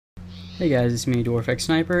Hey guys, it's me, Dwarf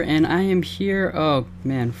Sniper, and I am here. Oh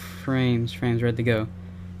man, frames, ready to go.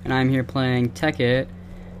 And I'm here playing Tekkit,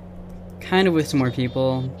 kind of with some more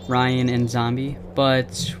people, Ryan and Zombie.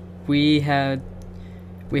 But we had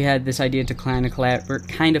this idea to kind of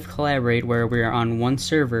collaborate, where we're on one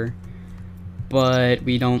server, but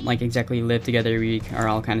we don't like exactly live together. We are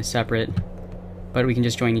all kind of separate, but we can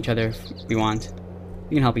just join each other if we want.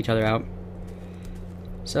 We can help each other out.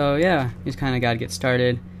 So yeah, we just kind of got to get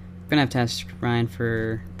started. I'm gonna have to ask Ryan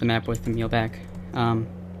for the map with the meal back.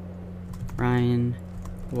 Ryan,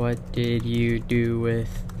 what did you do with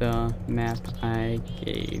the map I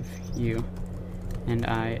gave you? And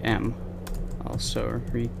I am also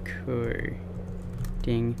recording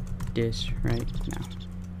this right now.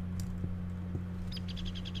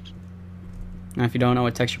 Now, if you don't know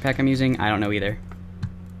what texture pack I'm using, I don't know either.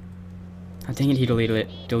 Oh, dang it, he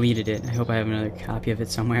deleted it. I hope I have another copy of it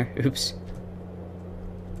somewhere. Oops.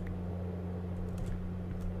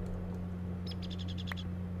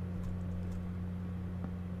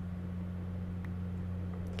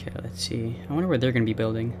 Okay, let's see. I wonder where they're going to be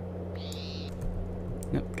building.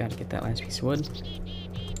 Nope, gotta get that last piece of wood.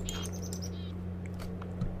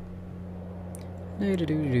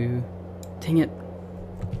 Dang it.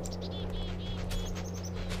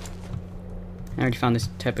 I already found this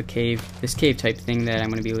type of cave, this cave type thing that I'm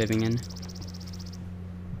going to be living in.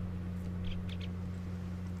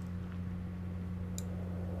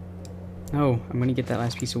 Oh, I'm going to get that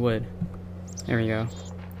last piece of wood. There we go.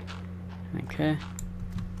 Okay.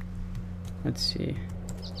 Let's see.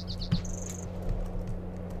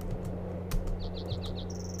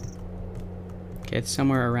 Okay, it's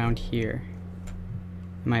somewhere around here.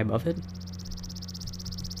 Am I above it?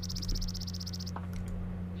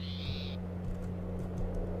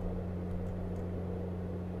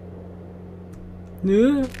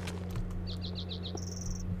 No.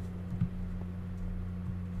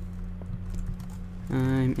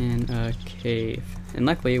 I'm in a cave. And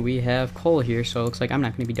luckily we have coal here, so it looks like I'm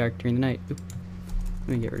not going to be dark during the night. Oop. Let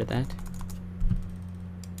me get rid of that.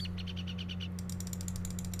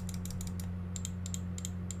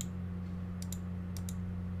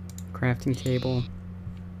 Crafting table.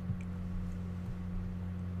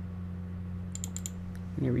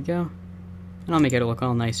 There we go. And I'll make it look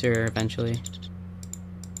all nicer eventually.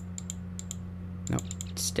 Nope,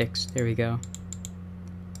 sticks. There we go.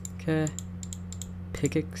 Okay.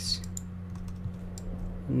 Pickaxe.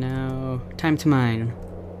 Now, time to mine.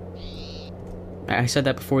 I said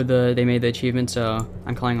that before they made the achievement, so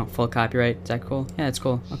I'm calling it full copyright. Is that cool? Yeah, it's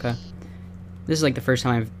cool. Okay. This is like the first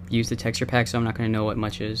time I've used the texture pack, so I'm not going to know what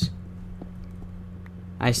much is.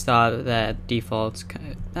 I just thought that defaults.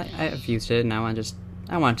 I've used it, and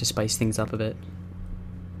I want to spice things up a bit.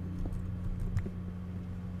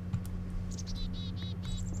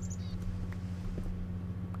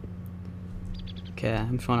 Okay, I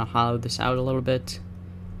just want to hollow this out a little bit,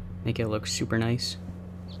 make it look super nice.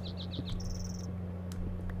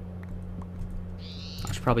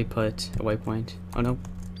 I should probably put a waypoint. Oh no,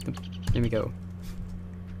 there we go.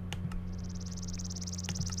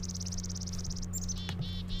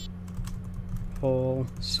 Hole,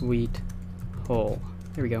 sweet hole.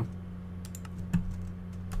 There we go.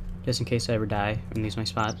 Just in case I ever die and lose my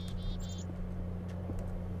spot.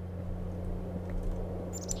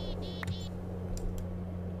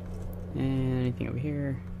 And anything over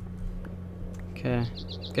here? Okay,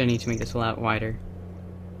 gonna need to make this a lot wider.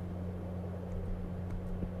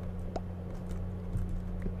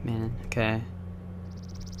 Man, okay.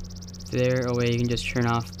 Is there a way you can just turn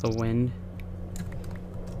off the wind?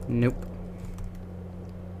 Nope.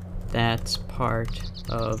 That's part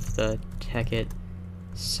of the Tekkit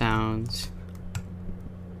sounds.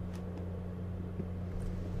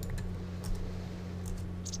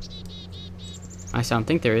 I don't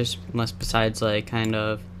think there is, unless besides like kind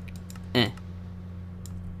of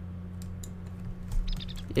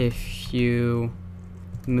If you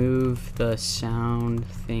move the sound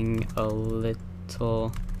thing a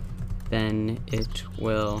little, then it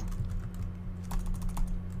will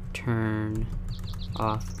turn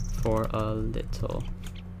off for a little.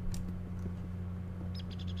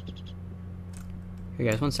 Okay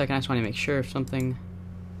guys, 1 second, I just want to make sure of something.